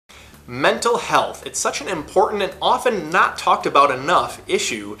Mental health. It's such an important and often not talked about enough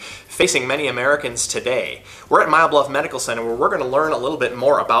issue facing many Americans today. We're at Bluff Medical Center where we're going to learn a little bit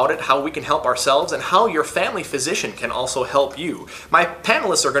more about it, how we can help ourselves, and how your family physician can also help you. My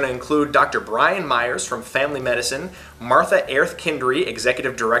panelists are going to include Dr. Brian Myers from Family Medicine, Martha Erth-Kindry,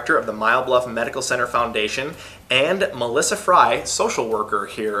 Executive Director of the Bluff Medical Center Foundation, and Melissa Fry, social worker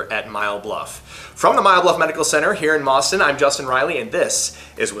here at Bluff. From the Bluff Medical Center here in Boston, I'm Justin Riley, and this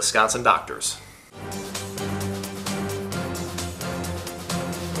is Wisconsin Doctors.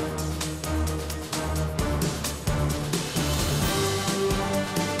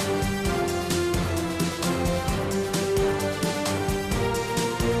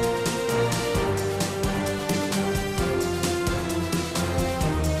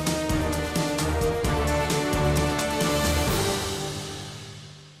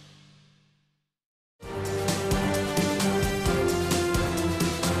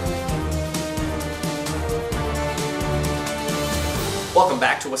 Welcome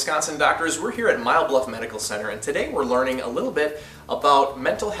back to Wisconsin Doctors. We're here at Bluff Medical Center, and today we're learning a little bit about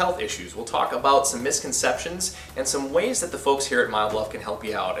mental health issues. We'll talk about some misconceptions and some ways that the folks here at Bluff can help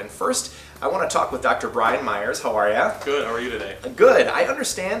you out. And first, I want to talk with Dr. Brian Myers. How are you? Good. How are you today? Good. I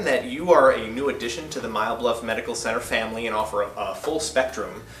understand that you are a new addition to the Bluff Medical Center family and offer a full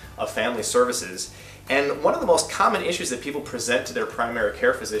spectrum of family services. And one of the most common issues that people present to their primary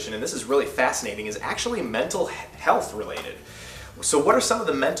care physician, and this is really fascinating, is actually mental health related. So what are some of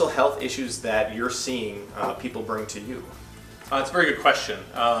the mental health issues that you're seeing people bring to you? It's a very good question.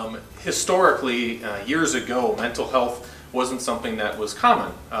 Historically, years ago, mental health wasn't something that was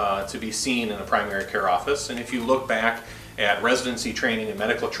common to be seen in a primary care office. And if you look back at residency training and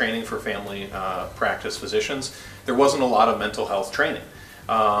medical training for family practice physicians, there wasn't a lot of mental health training.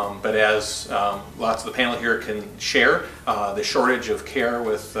 But as lots of the panel here can share, the shortage of care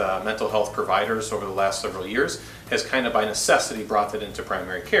with mental health providers over the last several years has kind of by necessity brought that into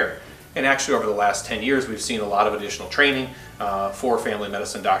primary care. And actually over the last 10 years we've seen a lot of additional training for family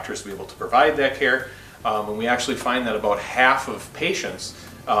medicine doctors to be able to provide that care. And we actually find that about half of patients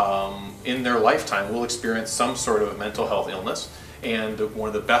in their lifetime will experience some sort of mental health illness. And one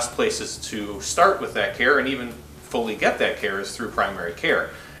of the best places to start with that care and even fully get that care is through primary care.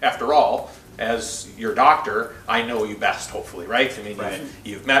 After all, as your doctor, I know you best, hopefully, right? I mean, right.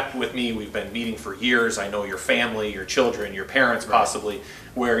 You've met with me, we've been meeting for years, I know your family, your children, your parents possibly,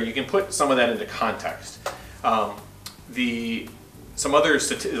 where you can put some of that into context. Some other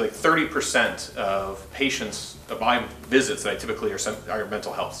statistics, like 30% of patients my visits that I typically are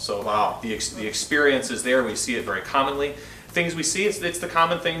mental health. So wow. The experience is there, we see it very commonly. Things we see, it's the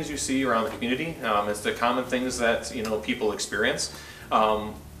common things you see around the community. It's the common things that people experience,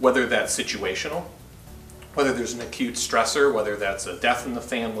 whether that's situational, whether there's an acute stressor, whether that's a death in the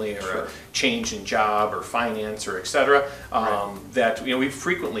family or Sure. a change in job or finance or et cetera. Right. That we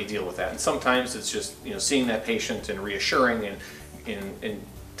frequently deal with that, and sometimes it's just seeing that patient and reassuring and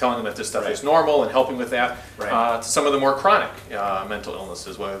telling them that this stuff Right. is normal and helping with that. Right. To some of the more chronic mental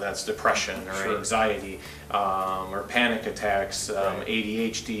illnesses, whether that's depression or Sure. anxiety or panic attacks, Right.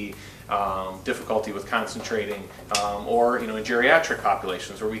 ADHD, difficulty with concentrating, or in geriatric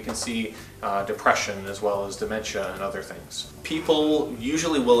populations where we can see depression as well as dementia and other things. People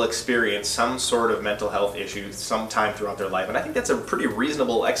usually will experience some sort of mental health issue sometime throughout their life, and I think that's a pretty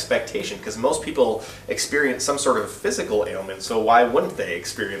reasonable expectation because most people experience some sort of physical ailment, so why wouldn't they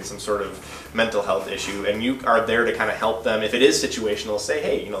experience some sort of mental health issue? And you are there to kind of help them. If it is situational, say,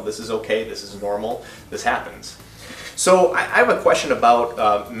 hey, this is okay, this is normal, this happens. So I have a question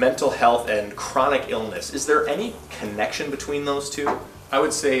about mental health and chronic illness. Is there any connection between those two? I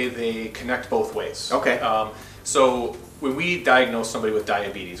would say they connect both ways. Okay. So when we diagnose somebody with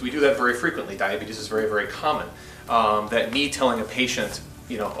diabetes, we do that very frequently. Diabetes is very, very common. That me telling a patient,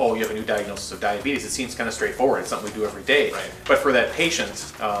 oh, you have a new diagnosis of diabetes, it seems kind of straightforward. It's something we do every day. Right. But for that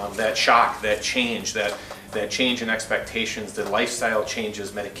patient, that shock, that change, that change in expectations, the lifestyle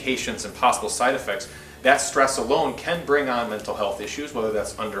changes, medications, and possible side effects, that stress alone can bring on mental health issues, whether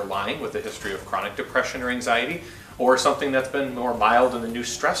that's underlying with a history of chronic depression or anxiety, or something that's been more mild and the new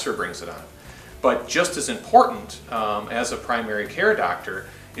stressor brings it on. But just as important as a primary care doctor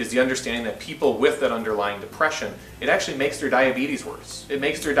is the understanding that people with that underlying depression, it actually makes their diabetes worse. It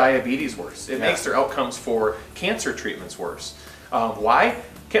makes their diabetes worse. It makes their outcomes for cancer treatments worse. Why?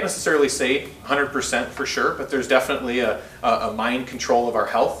 Can't necessarily say 100% for sure, but there's definitely a mind control of our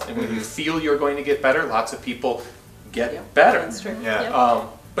health. And when you feel you're going to get better, lots of people get better. That's true. Yeah.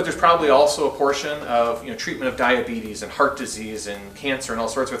 But there's probably also a portion of treatment of diabetes and heart disease and cancer and all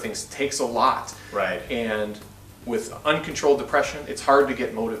sorts of things takes a lot. Right. And with uncontrolled depression, it's hard to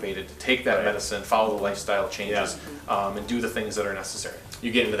get motivated to take that medicine, follow the lifestyle changes, and do the things that are necessary.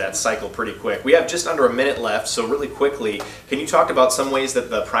 You get into that cycle pretty quick. We have just under a minute left, so really quickly, can you talk about some ways that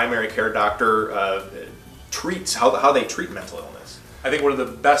the primary care doctor treats, how they treat mental illness? I think one of the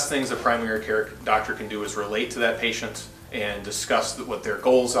best things a primary care doctor can do is relate to that patient and discuss what their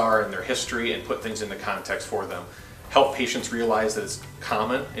goals are and their history and put things into context for them. Help patients realize that it's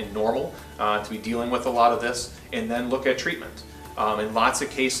common and normal to be dealing with a lot of this, and then look at treatment. In lots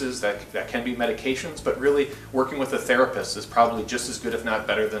of cases that can be medications, but really working with a therapist is probably just as good, if not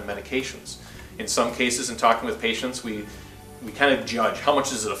better, than medications. In some cases, in talking with patients, we kind of judge how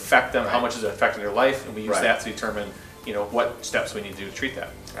much does it affect them, how much is it affecting their life, and we use that to determine what steps we need to do to treat that.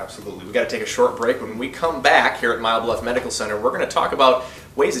 Absolutely. We've got to take a short break. When we come back here at Mile Bluff Medical Center, we're going to talk about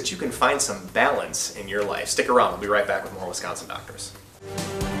ways that you can find some balance in your life. Stick around. We'll be right back with more Wisconsin Doctors.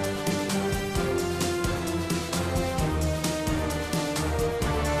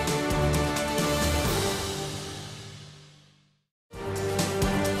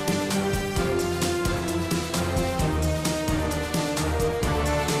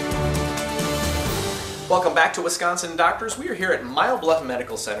 Welcome back to Wisconsin Doctors. We are here at Mile Bluff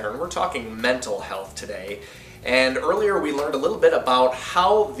Medical Center, and we're talking mental health today. And earlier we learned a little bit about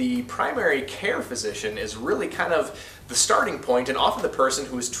how the primary care physician is really kind of the starting point and often the person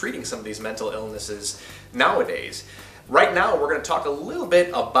who is treating some of these mental illnesses nowadays. Right now we're going to talk a little bit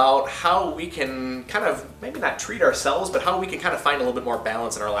about how we can kind of, maybe not treat ourselves, but how we can kind of find a little bit more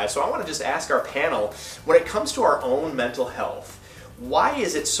balance in our lives. So I want to just ask our panel, when it comes to our own mental health, why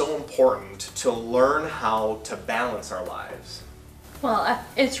is it so important to learn how to balance our lives? Well,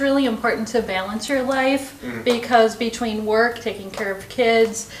 it's really important to balance your life because between work, taking care of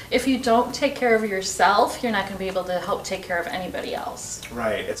kids, if you don't take care of yourself, you're not going to be able to help take care of anybody else.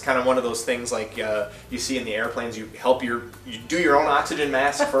 Right. It's kind of one of those things like you see in the airplanes. You do your own oxygen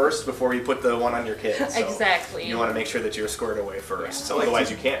mask first before you put the one on your kids. So exactly. You want to make sure that you're squared away first. Yeah. So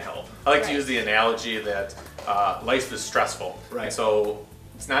otherwise you can't help. I like to use the analogy that life is stressful. Right. And so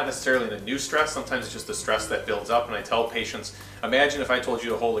it's not necessarily a new stress, sometimes it's just the stress that builds up. And I tell patients, imagine if I told you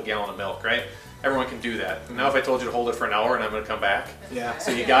to hold a gallon of milk, right? Everyone can do that. Now if I told you to hold it for an hour and I'm going to come back. Yeah.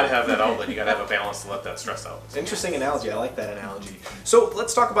 So you got to have that outlet, you got to have a balance to let that stress out. Interesting analogy. I like that analogy. So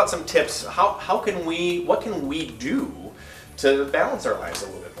let's talk about some tips. What can we do to balance our lives a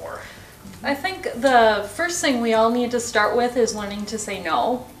little bit more? I think the first thing we all need to start with is learning to say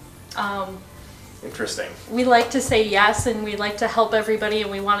no. Interesting. We like to say yes and we like to help everybody and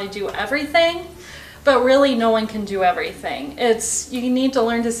we want to do everything, but really no one can do everything. You need to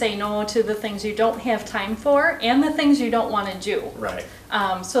learn to say no to the things you don't have time for and the things you don't want to do. Right.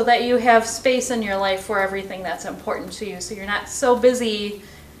 So that you have space in your life for everything that's important to you. So you're not so busy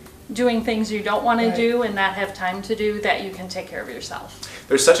doing things you don't want to do and not have time to do that you can take care of yourself.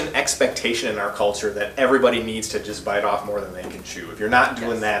 There's such an expectation in our culture that everybody needs to just bite off more than they can chew. If you're not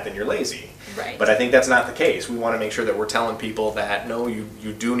doing that, then you're lazy. Right. But I think that's not the case. We want to make sure that we're telling people that no, you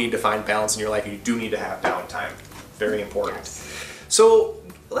do need to find balance in your life. You do need to have downtime. Very important. Yes. So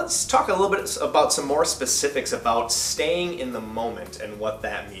let's talk a little bit about some more specifics about staying in the moment and what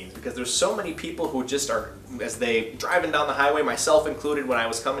that means. Because there's so many people who just are, as they driving down the highway, myself included, when I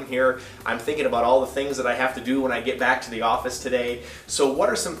was coming here, I'm thinking about all the things that I have to do when I get back to the office today. So what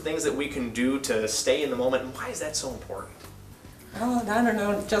are some things that we can do to stay in the moment, and why is that so important? Well, I don't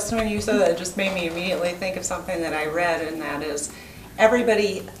know, just when you said that, it just made me immediately think of something that I read, and that is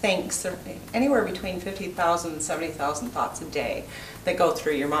everybody thinks anywhere between 50,000 and 70,000 thoughts a day that go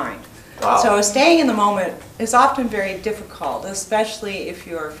through your mind. Wow. So staying in the moment is often very difficult, especially if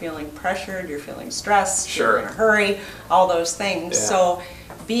you are feeling pressured, you're feeling stressed, Sure. you're in a hurry, all those things. Yeah. So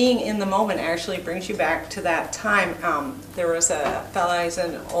being in the moment actually brings you back to that time. There was a fella, he's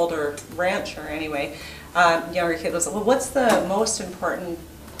an older rancher anyway, younger kid was, well, what's the most important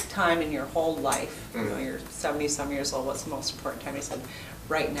time in your whole life? You know, you're 70-some years old, what's the most important time? He said,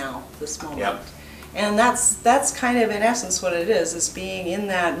 right now, this moment. Yep. And that's kind of in essence what it is being in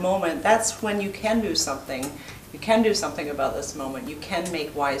that moment. That's when you can do something. You can do something about this moment. You can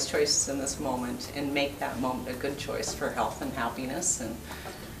make wise choices in this moment and make that moment a good choice for health and happiness and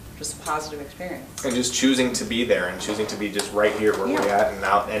just a positive experience. And just choosing to be there and choosing to be just right here where we're at and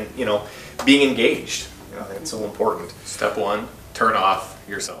now, and being engaged. I think it's so important. Step one, turn off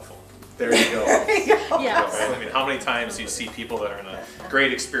your cell phone. There you go. Yes. I mean, how many times do you see people that are in a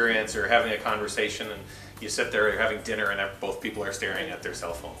great experience or having a conversation and you sit there, you're having dinner, and both people are staring at their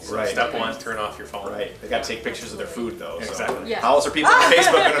cell phones. So Right. Step one, turn off your phone. Right. They got to take pictures of their food though. So Exactly. Yeah. how else are people on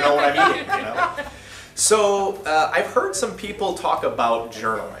Facebook going to know what I'm eating? So I've heard some people talk about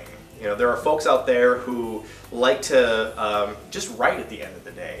journaling. You know, there are folks out there who like to just write at the end of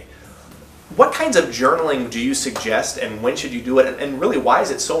the day. What kinds of journaling do you suggest, and when should you do it? And really, why is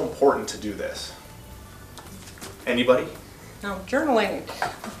it so important to do this? Anybody? No, journaling,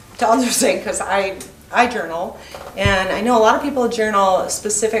 I'll just say, because I journal, and I know a lot of people journal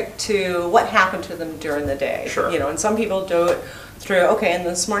specific to what happened to them during the day. Sure. You know, and some people do it through, okay, and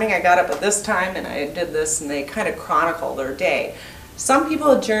this morning I got up at this time and I did this, and they kind of chronicle their day. Some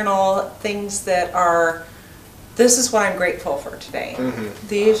people journal things that are, this is what I'm grateful for today.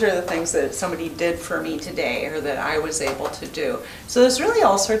 These are the things that somebody did for me today, or that I was able to do. So there's really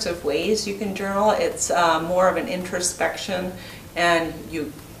all sorts of ways you can journal. It's more of an introspection, and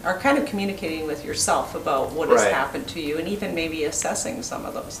you are kind of communicating with yourself about what has happened to you, and even maybe assessing some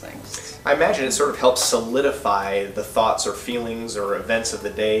of those things. I imagine it sort of helps solidify the thoughts or feelings or events of the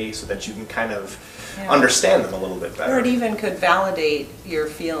day so that you can kind of understand them a little bit better. Or it even could validate your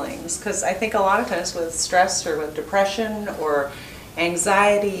feelings, because I think a lot of times with stress or with depression or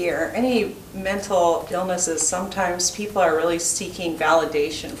anxiety or any mental illnesses, sometimes people are really seeking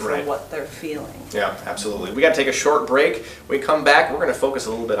validation for what they're feeling. Yeah, absolutely. We got to take a short break. When we come back, we're going to focus a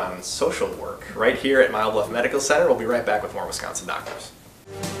little bit on social work right here at Mile Bluff Medical Center. We'll be right back with more Wisconsin Doctors.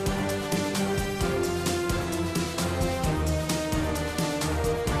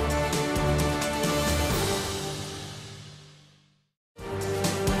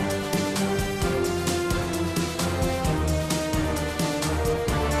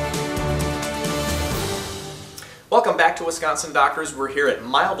 Welcome back to Wisconsin Doctors. We're here at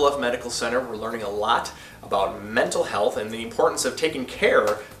Mile Bluff Medical Center. We're learning a lot about mental health and the importance of taking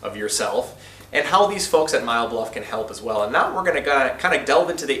care of yourself, and how these folks at Mile Bluff can help as well. And now we're going to kind of delve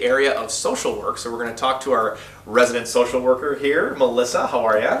into the area of social work. So we're going to talk to our resident social worker here, Melissa. How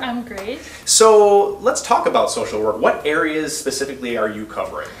are you? I'm great. So let's talk about social work. What areas specifically are you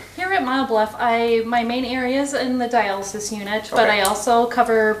covering? Here at Mile Bluff, my main area is in the dialysis unit, but I also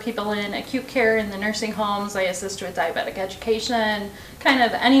cover people in acute care in the nursing homes. I assist with diabetic education, kind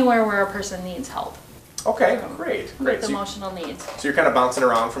of anywhere where a person needs help. Okay, great. With emotional needs. So you're kind of bouncing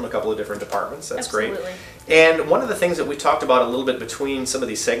around from a couple of different departments. That's Absolutely. Great. And one of the things that we talked about a little bit between some of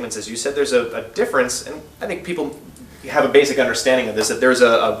these segments is you said there's a difference, and I think people have a basic understanding of this, that there's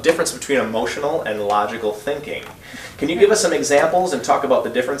a difference between emotional and logical thinking. Can you give us some examples and talk about the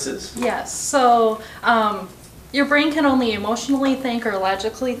differences? Yes. So your brain can only emotionally think or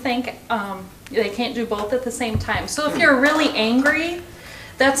logically think. They can't do both at the same time. So if you're really angry,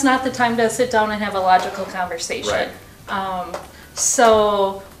 that's not the time to sit down and have a logical conversation.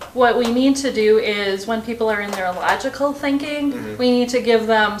 So what we need to do is, when people are in their logical thinking, we need to give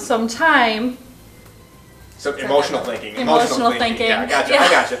them some time. So emotional thinking. Emotional thinking. Yeah, I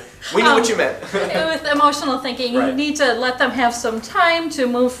gotcha. We knew what you meant. With emotional thinking, you need to let them have some time to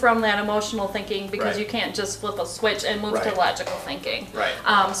move from that emotional thinking, because you can't just flip a switch and move to logical thinking.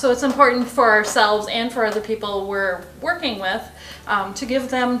 So it's important for ourselves and for other people we're working with to give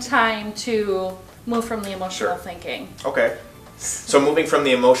them time to move from the emotional thinking. Okay. So moving from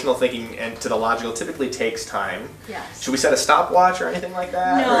the emotional thinking and to the logical typically takes time. Yes. Should we set a stopwatch or anything like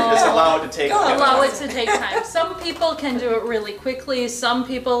that? No. Or just allow it to take time? Allow it to take time. Some people can do it really quickly. Some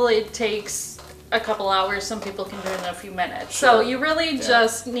people it takes a couple hours. Some people can do it in a few minutes. So you really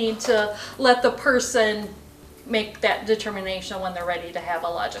just need to let the person make that determination when they're ready to have a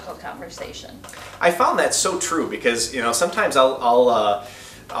logical conversation. I found that so true, because sometimes I'll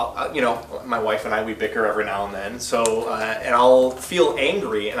my wife and I, we bicker every now and then, so, and I'll feel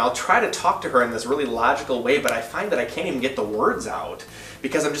angry, and I'll try to talk to her in this really logical way, but I find that I can't even get the words out,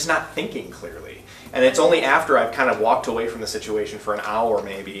 because I'm just not thinking clearly. And it's only after I've kind of walked away from the situation for an hour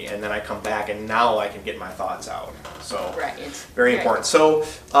maybe, and then I come back, and now I can get my thoughts out. So, very important. So,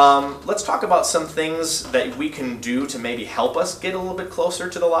 let's talk about some things that we can do to maybe help us get a little bit closer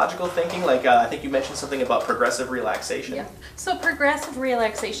to the logical thinking. Like, I think you mentioned something about progressive relaxation. Yeah. So progressive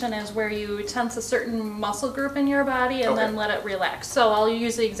relaxation is where you tense a certain muscle group in your body and then let it relax. So I'll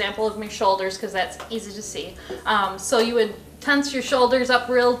use the example of my shoulders, because that's easy to see. So you would tense your shoulders up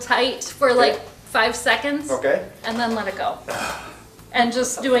real tight for like 5 seconds, and then let it go. And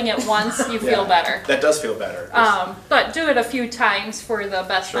just doing it once, you feel better. That does feel better. But do it a few times for the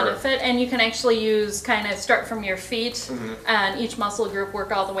best benefit, and you can actually use start from your feet, and each muscle group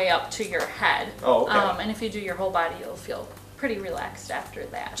work all the way up to your head. And if you do your whole body, you'll feel pretty relaxed after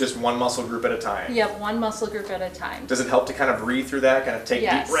that. Just one muscle group at a time? Yep, one muscle group at a time. Does it help to kind of breathe through that, kind of take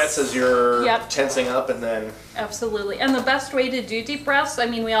deep breaths as you're tensing up, and then... Absolutely. And the best way to do deep breaths, I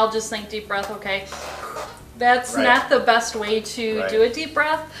mean, we all just think deep breath, okay. That's not the best way to do a deep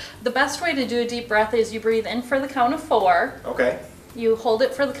breath. The best way to do a deep breath is you breathe in for the count of 4. You hold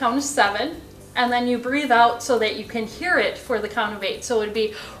it for the count of 7, and then you breathe out so that you can hear it for the count of 8. So it'd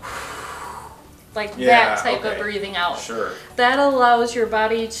be like that type of breathing out. Sure. That allows your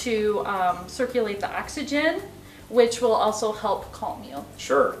body to circulate the oxygen, which will also help calm you.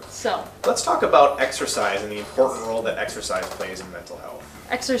 Sure. So let's talk about exercise and the important role that exercise plays in mental health.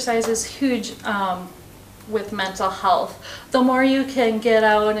 Exercise is huge with mental health. The more you can get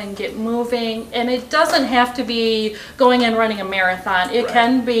out and get moving, and it doesn't have to be going and running a marathon. It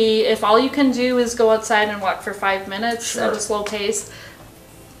can be, if all you can do is go outside and walk for 5 minutes at a slow pace,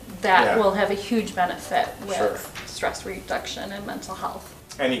 that will have a huge benefit with stress reduction and mental health.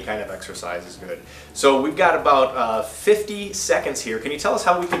 Any kind of exercise is good. So we've got about 50 seconds here. Can you tell us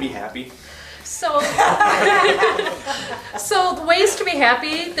how we can be happy? So, so the ways to be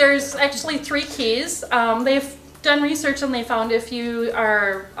happy, there's actually 3 keys. They've done research and they found if you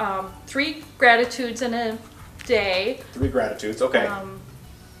are 3 gratitudes in a day. 3 gratitudes, okay.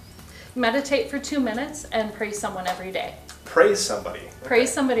 Meditate for 2 minutes and praise someone every day. Praise somebody. Okay.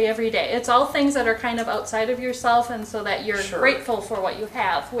 Praise somebody every day. It's all things that are kind of outside of yourself, and so that you're grateful for what you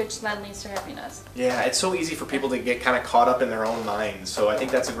have, which then leads to happiness. Yeah, it's so easy for people to get kind of caught up in their own minds. So I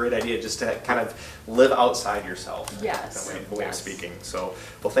think that's a great idea, just to kind of live outside yourself. Yes. The way of speaking. So,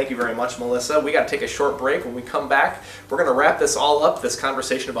 well, thank you very much, Melissa. We got to take a short break. When we come back, we're going to wrap this all up, this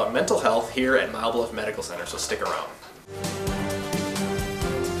conversation about mental health here at Mile Bluff Medical Center. So stick around.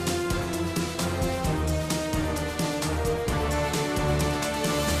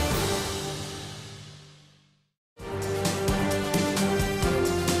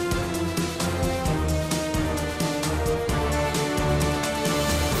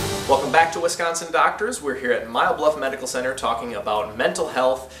 Welcome back to Wisconsin Doctors. We're here at Mile Bluff Medical Center talking about mental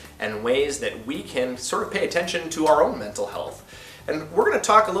health and ways that we can sort of pay attention to our own mental health. And we're going to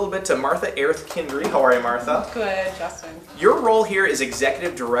talk a little bit to Martha Erth-Kindry. How are you, Martha? Good, Justin. Your role here is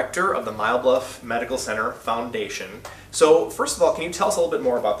Executive Director of the Mile Bluff Medical Center Foundation. So first of all, can you tell us a little bit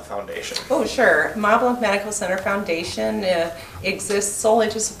more about the foundation? Oh, sure. Mile Bluff Medical Center Foundation exists solely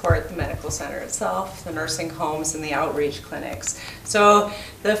to support the medical center itself, the nursing homes, and the outreach clinics. So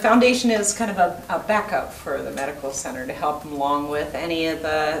the foundation is kind of a backup for the medical center to help them along with any of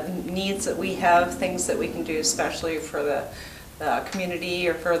the needs that we have, things that we can do, especially for the community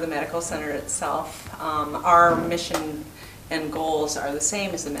or for the medical center itself. Our mission and goals are the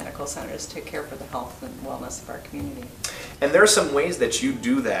same as the medical centers, to care for the health and wellness of our community. And there are some ways that you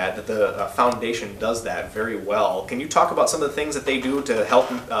do that the foundation does that very well. Can you talk about some of the things that they do to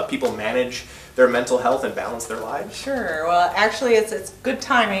help people manage their mental health and balance their lives? Sure. Well, actually, it's good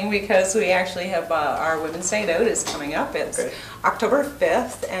timing because we actually have our Women's Night Out is coming up. It's October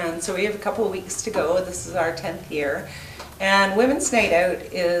 5th, and so we have a couple of weeks to go. This is our 10th year. And Women's Night Out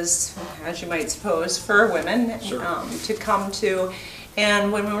is, as you might suppose, for women to come to.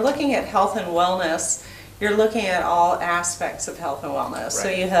 And when we're looking at health and wellness, you're looking at all aspects of health and wellness. So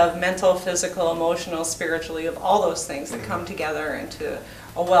you have mental, physical, emotional, spiritual, you have all those things that come together into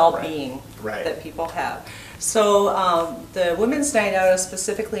a well-being that people have. So the Women's Night Out is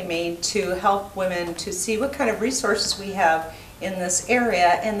specifically made to help women to see what kind of resources we have in this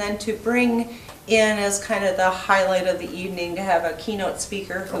area, and then to bring in as kind of the highlight of the evening to have a keynote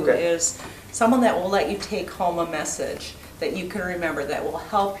speaker who is someone that will let you take home a message that you can remember, that will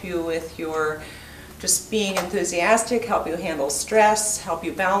help you with your just being enthusiastic, help you handle stress, help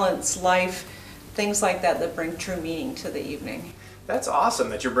you balance life, things like that that bring true meaning to the evening. That's awesome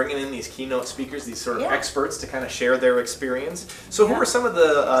that you're bringing in these keynote speakers, these sort of experts to kind of share their experience. So who are some of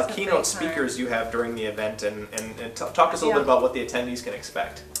the keynote speakers you have during the event, and talk to us a little bit about what the attendees can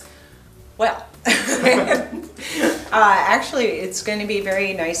expect? Well, actually it's going to be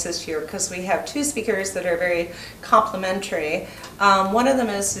very nice this year because we have 2 speakers that are very complimentary. One of them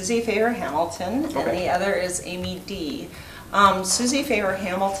is Susie Faber-Hamilton, and the other is Amy D. Susie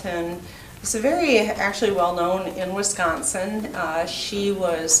Faber-Hamilton is very actually well known in Wisconsin. She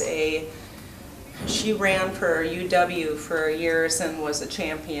ran for UW for years and was a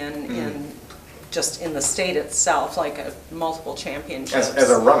champion in just in the state itself, like multiple championships. As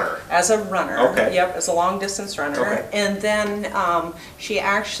a runner? As a runner, yep, as a long distance runner. Okay. And then she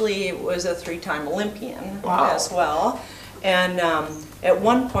actually was a 3-time Olympian as well. And at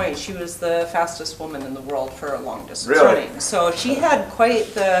one point she was the fastest woman in the world for long distance running. So she had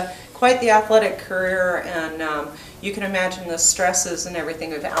quite the athletic career, and you can imagine the stresses and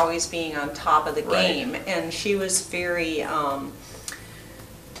everything of always being on top of the game. And she was very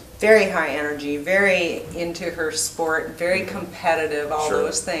high energy, very into her sport, very competitive, all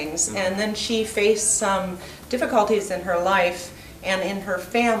those things. And then she faced some difficulties in her life And in her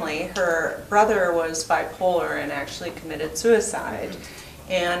family, her brother was bipolar and actually committed suicide.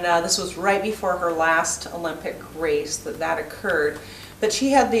 And this was right before her last Olympic race that occurred. But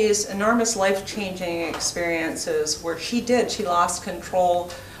she had these enormous life-changing experiences where she lost control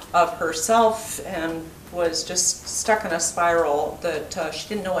of herself and was just stuck in a spiral that she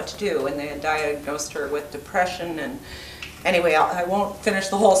didn't know what to do. And they had diagnosed her with depression. And anyway, I won't finish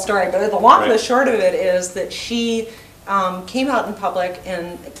the whole story, but the long and the short of it is that she came out in public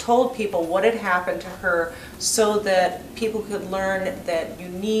and told people what had happened to her so that people could learn that you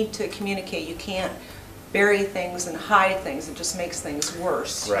need to communicate. You can't bury things and hide things. It just makes things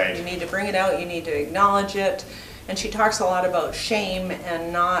worse. Right. You need to bring it out. You need to acknowledge it. And she talks a lot about shame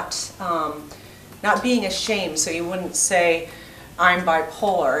and not being ashamed. So you wouldn't say, I'm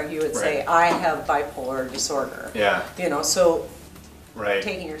bipolar. You would say, I have bipolar disorder. Yeah. You know, so right.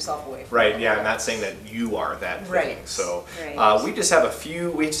 taking yourself away from Right, yeah, I'm not saying that you are that thing. Right. So Right. we just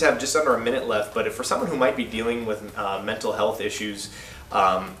have just under a minute left, but if for someone who might be dealing with mental health issues,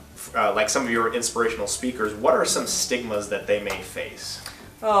 like some of your inspirational speakers, what are some stigmas that they may face?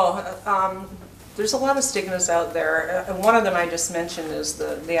 There's a lot of stigmas out there. One of them I just mentioned is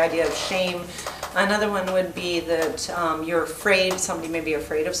the idea of shame. Another one would be that you're afraid, somebody may be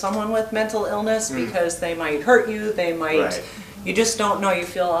afraid of someone with mental illness because they might hurt you, they might, you just don't know, you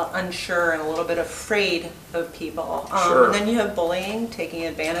feel unsure and a little bit afraid of people. And then you have bullying, taking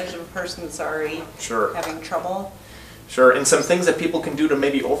advantage of a person that's already having trouble. Sure, and some things that people can do to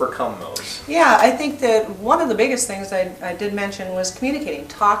maybe overcome those. Yeah, I think that one of the biggest things I did mention was communicating.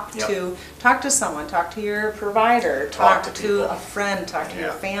 Talk to someone, talk to your provider, talk to a friend, talk to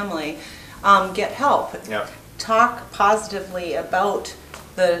your family, get help. Talk positively about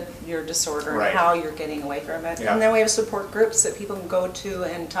your disorder and how you're getting away from it. And then we have support groups that people can go to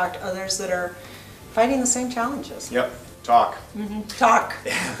and talk to others that are fighting the same challenges. Talk. Talk.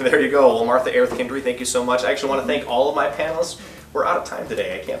 There you go. Well, Martha Erth-Kindry, thank you so much. I actually want to thank all of my panelists. We're out of time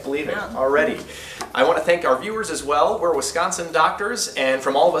today. I can't believe it already. I want to thank our viewers as well. We're Wisconsin doctors, and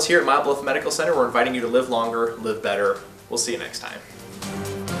from all of us here at Mile Bluff Medical Center, we're inviting you to live longer, live better. We'll see you next time.